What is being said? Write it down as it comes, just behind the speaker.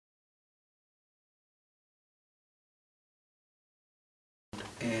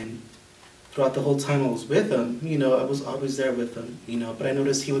And throughout the whole time I was with him, you know, I was always there with him, you know, but I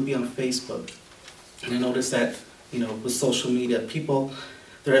noticed he would be on Facebook. And I noticed that, you know, with social media, people,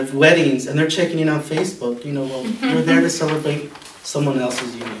 they're at weddings and they're checking in on Facebook, you know, well, you're there to celebrate someone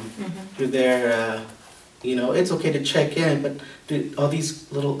else's union. You're there, you know, it's okay to check in, but do all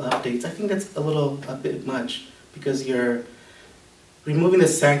these little updates, I think that's a bit much, because you're removing the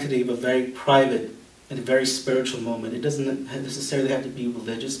sanctity of a very private and a very spiritual moment. It doesn't necessarily have to be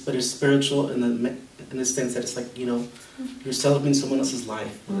religious, but it's spiritual in the sense that it's like, you know, you're celebrating someone else's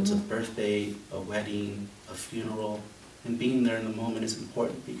life, whether it's a birthday, a wedding, a funeral, and being there in the moment is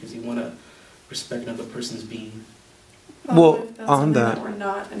important because you want to respect another person's being. Well, that's on that we're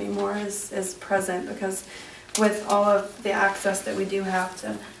not anymore is present, because with all of the access that we do have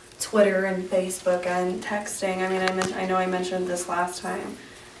to Twitter and Facebook and texting, I mean, I know I mentioned this last time,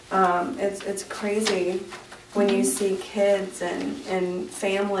 it's crazy when you see kids and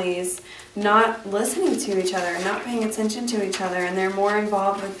families not listening to each other, not paying attention to each other, and they're more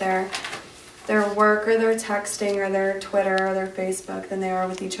involved with their work or their texting or their Twitter or their Facebook than they are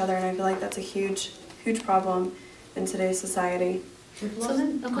with each other, and I feel like that's a huge problem in today's society. We've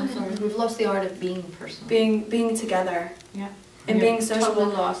lost the art of being personal. Being together. Yeah. And being social.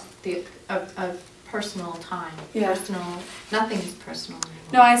 Totally lost the of personal time. Yeah. Personal. Nothing's personal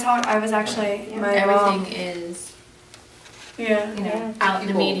anymore. No, I was actually my everything mom. is. Yeah. You know, out in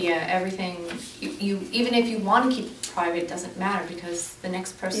the media. Everything. You even if you want to keep it private, it doesn't matter because the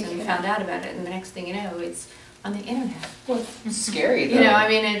next person found out about it, and the next thing you know, it's on the internet. Well, it's scary though. You know, I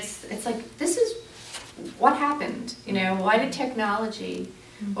mean, it's like this is. What happened? You know, why did technology,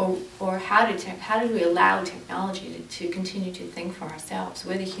 or how did we allow technology to continue to think for ourselves?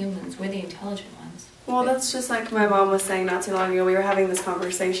 We're the humans. We're the intelligent ones. Well, that's just like my mom was saying not too long ago. We were having this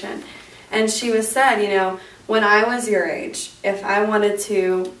conversation, and she was said, you know, when I was your age, if I wanted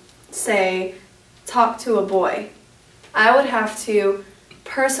to, say, talk to a boy, I would have to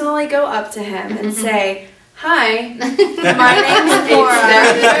personally go up to him and say, "Hi, my name's Laura,"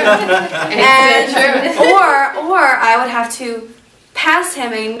 and or I would have to pass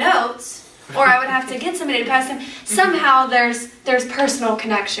him a note, or I would have to get somebody to pass him. Somehow there's personal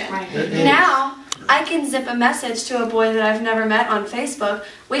connection. Right. Now I can zip a message to a boy that I've never met on Facebook.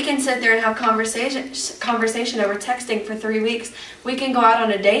 We can sit there and have conversation over texting for 3 weeks. We can go out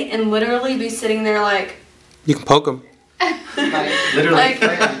on a date and literally be sitting there like. You can poke them. Literally.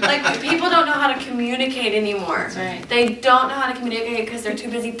 Like people don't know how to communicate anymore. That's right. They don't know how to communicate because they're too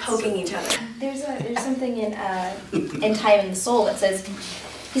busy poking each other. There's something in Time and the Soul that says,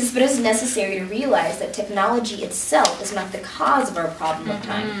 but it is necessary to realize that technology itself is not the cause of our problem of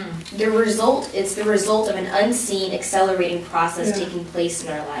time. It's the result of an unseen, accelerating process taking place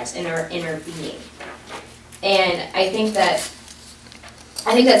in our lives, in our inner being. And I think that's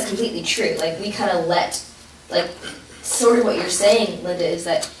completely true. Like we kind of let, like, sort of what you're saying, Linda, is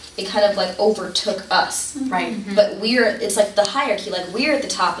that it kind of like overtook us. Right. But it's like the hierarchy, like we're at the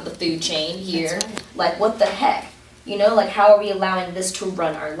top of the food chain here. Right. Like what the heck? You know, like how are we allowing this to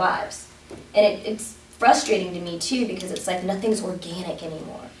run our lives? And it's frustrating to me too, because it's like nothing's organic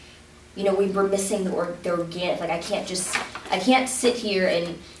anymore. You know, we're missing the organic. Like I can't sit here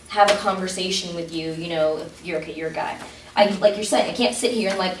and have a conversation with you, you know, if you're a guy. Like you're saying, I can't sit here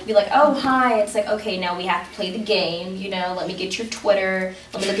and like be like, oh hi. It's like, okay, now we have to play the game. You know, let me get your Twitter.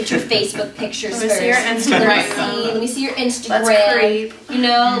 Let me look at your Facebook pictures Let me first. see your Instagram. Let me see your Instagram. Let's creep. You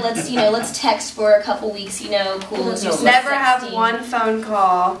know, let's text for a couple weeks. You know, cool. Let's do some Never have texting. one phone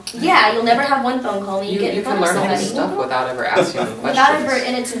call. Yeah, you'll never have one phone call when you get in You front can of learn all somebody. this stuff without ever asking them questions. Without ever,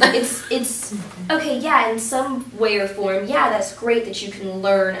 and it's okay. Yeah, in some way or form, yeah, that's great that you can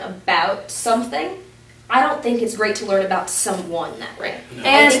learn about something. I don't think it's great to learn about someone that way. No,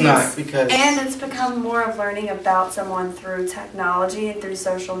 And it's not, because... And it's become more of learning about someone through technology and through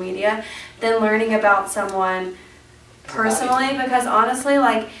social media than learning about someone personally, because honestly,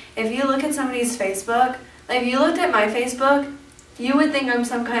 like, if you look at somebody's Facebook, like, if you looked at my Facebook, you would think I'm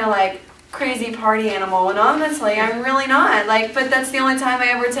some kind of, like, crazy party animal, and honestly, I'm really not. Like, but that's the only time I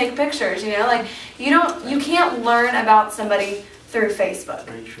ever take pictures, you know? Like, you can't learn about somebody through Facebook.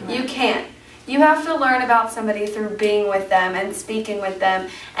 Very true. You can't. You have to learn about somebody through being with them and speaking with them.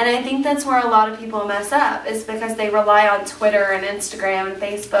 And I think that's where a lot of people mess up, is because they rely on Twitter and Instagram and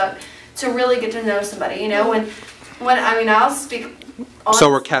Facebook to really get to know somebody. You know, when I mean, I'll speak honestly. So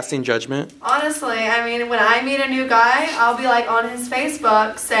we're casting judgment? Honestly, I mean, when I meet a new guy, I'll be like on his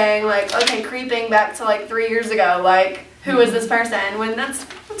Facebook saying like, okay, creeping back to like 3 years ago, like, who is this person? When that's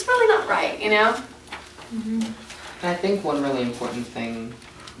really not right, you know? And I think one really important thing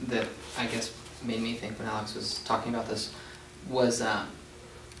that I guess made me think when Alex was talking about this was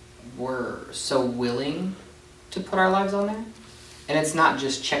we're so willing to put our lives on there. And it's not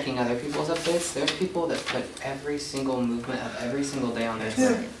just checking other people's updates. There's people that put every single movement of every single day on their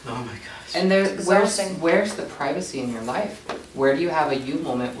Twitter. Oh my gosh. And Exhausting. where's the privacy in your life? Where do you have a you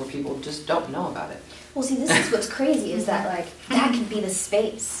moment where people just don't know about it? Well, see, this is what's crazy is that, like, that could be the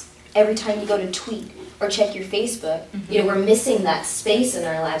space. Every time you go to tweet or check your Facebook, you know, we're missing that space in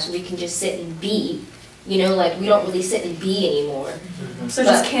our lives where we can just sit and be. You know, like, we don't really sit and be anymore. So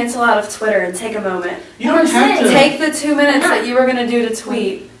just cancel out of Twitter and take a moment. You don't have to. Take the 2 minutes that you were going to do to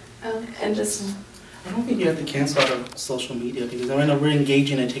tweet and just... I don't think you have to cancel out of social media because right now we're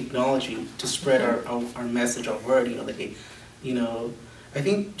engaging in technology to spread our message, our word, you know, like, you know, I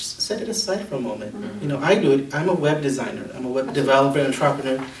think just set it aside for a moment. You know, I do it. I'm a web designer. I'm a web developer,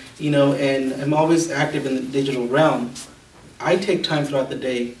 entrepreneur, you know, and I'm always active in the digital realm. I take time throughout the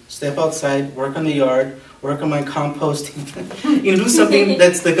day, step outside, work on the yard, work on my composting, you know, do something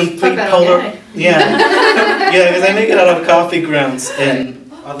that's the complete polar. Yeah, yeah, because I make it out of coffee grounds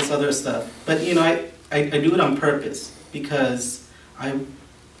and all this other stuff. But you know, I do it on purpose because I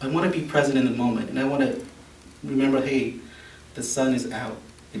want to be present in the moment and I want to remember, hey, the sun is out.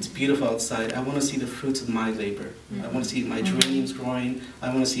 It's beautiful outside. I want to see the fruits of my labor. I want to see my geraniums growing. I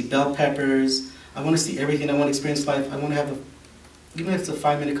want to see bell peppers. I want to see everything. I want to experience life. I want to have even if it's a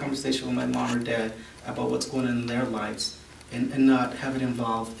 5-minute conversation with my mom or dad about what's going on in their lives and not have it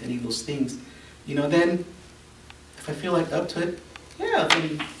involve any of those things. You know, then if I feel like up to it, yeah,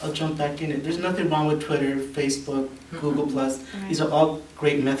 then I'll jump back in it. There's nothing wrong with Twitter, Facebook, Google+. These are all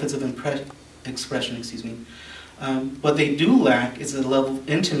great methods of expression, excuse me. What they do lack is a level of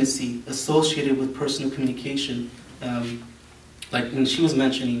intimacy associated with personal communication. Like when she was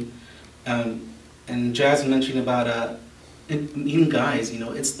mentioning, and Jazz mentioning about even guys, you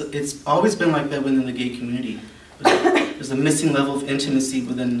know, it's always been like that within the gay community. There's a missing level of intimacy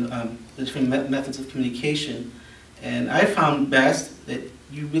within the different methods of communication. And I found best that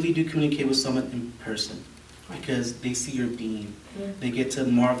you really do communicate with someone in person because they see your being. They get to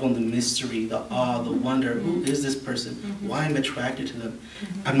marvel in the mystery, the awe, the wonder. Who is this person? Why am I attracted to them?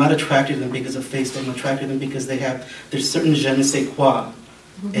 I'm not attracted to them because of Facebook. I'm attracted to them because there's certain je ne sais quoi.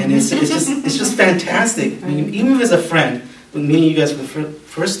 And it's just fantastic. I mean, even as a friend, when meeting you guys for the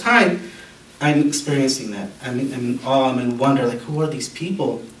first time, I'm experiencing that. I'm in awe, I'm in wonder, like, who are these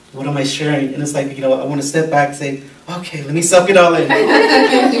people? What am I sharing? And it's like, you know, I want to step back and say, okay, let me suck it all in.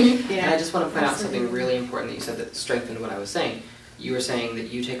 And I just want to point out something really important that you said that strengthened what I was saying. You were saying that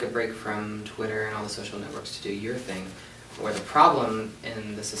you take a break from Twitter and all the social networks to do your thing, where the problem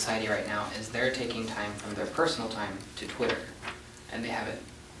in the society right now is they're taking time from their personal time to Twitter, and they have it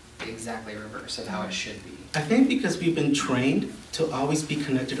exactly reverse of how it should be. I think because we've been trained to always be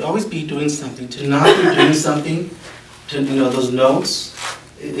connected, to always be doing something, to not be doing something, to, you know, those notes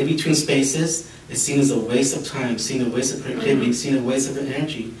in between spaces is seen as a waste of time, seen as a waste of creativity, seen as a waste of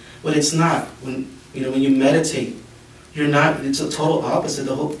energy. But it's not. When you meditate, you're not. It's a total opposite.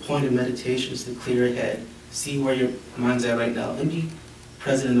 The whole point of meditation is to clear your head, see where your mind's at right now, and be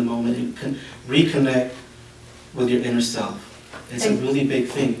present in the moment and reconnect with your inner self. It's a really big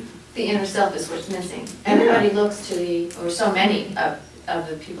thing. The inner self is what's missing. Everybody looks to or so many of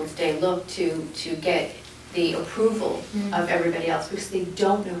the people today look to get the approval of everybody else because they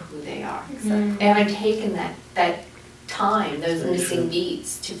don't know who they are. Exactly. They haven't taken that time, those missing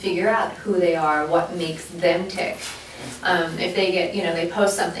beats, to figure out who they are, what makes them tick. If they get, they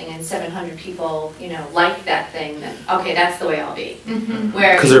post something and 700 people, like that thing, then okay, that's the way I'll be.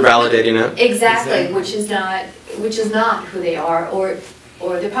 Where Because they're validating it. exactly, which is not who they are, or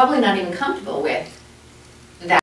they're probably not even comfortable with